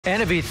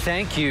Annavi,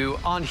 thank you.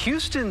 On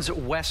Houston's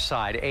west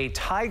side, a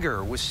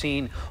tiger was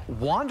seen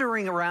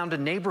wandering around a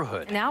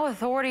neighborhood. Now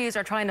authorities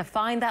are trying to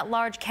find that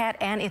large cat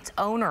and its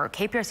owner.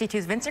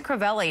 KPRC2's Vincent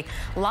Crivelli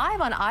live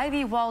on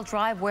Ivy Wall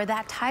Drive where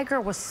that tiger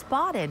was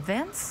spotted.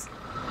 Vince?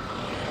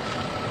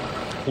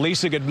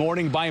 Lisa, good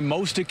morning. By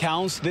most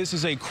accounts, this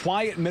is a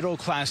quiet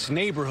middle-class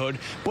neighborhood,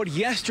 but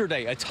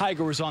yesterday a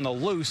tiger was on the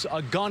loose,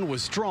 a gun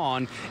was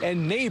drawn,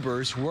 and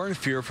neighbors were in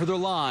fear for their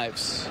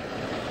lives.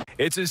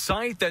 It's a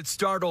sight that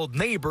startled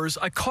neighbors,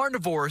 a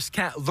carnivorous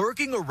cat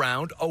lurking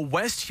around a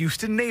West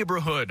Houston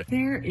neighborhood.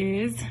 There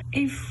is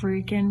a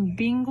freaking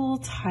Bengal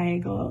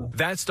tiger.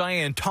 That's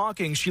Diane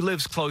talking. She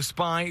lives close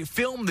by,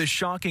 filmed this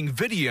shocking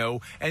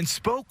video, and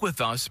spoke with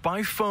us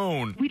by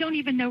phone. We don't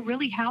even know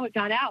really how it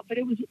got out, but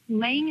it was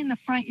laying in the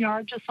front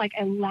yard just like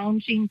a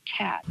lounging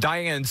cat.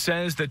 Diane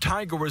says the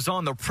tiger was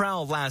on the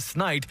prowl last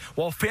night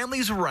while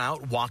families were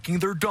out walking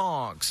their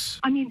dogs.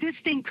 I mean, this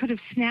thing could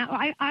have snapped.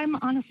 I'm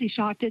honestly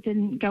shocked it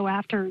didn't go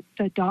after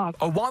the dog.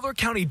 A Waller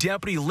County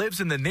deputy lives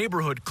in the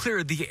neighborhood,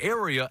 cleared the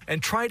area,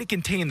 and tried to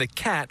contain the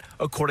cat,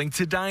 according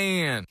to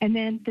Diane. And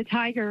then the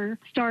tiger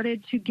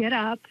started to get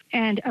up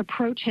and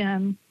approach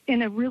him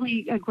in a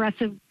really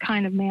aggressive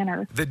kind of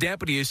manner. The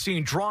deputy is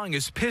seen drawing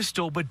his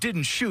pistol but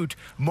didn't shoot.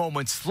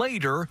 Moments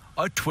later,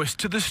 a twist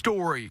to the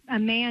story. A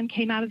man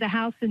came out of the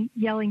house and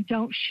yelling,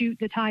 "Don't shoot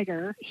the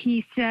tiger."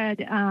 He said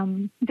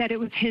that it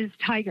was his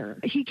tiger.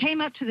 He came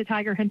up to the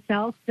tiger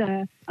himself,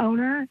 the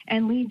owner,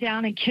 and leaned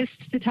down and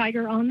kissed the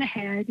tiger on the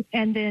head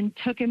and then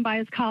took him by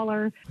his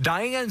collar.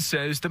 Diane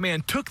says the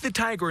man took the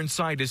tiger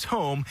inside his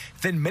home,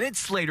 then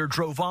minutes later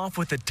drove off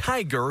with the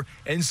tiger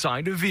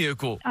inside a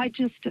vehicle.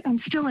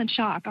 I'm still in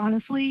shock,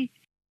 honestly.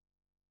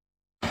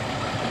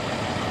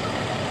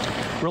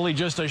 Really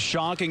just a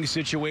shocking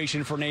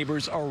situation for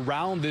neighbors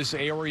around this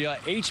area.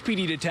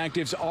 HPD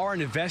detectives are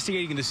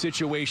investigating the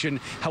situation.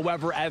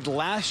 However, at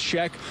last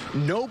check,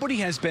 nobody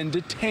has been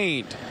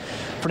detained.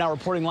 For now,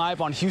 reporting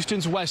live on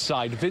Houston's west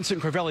side,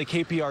 Vincent Crivelli,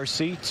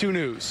 KPRC 2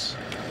 News.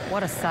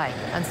 What a sight.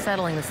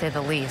 Unsettling to say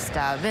the least.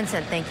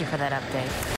 Vincent, thank you for that update.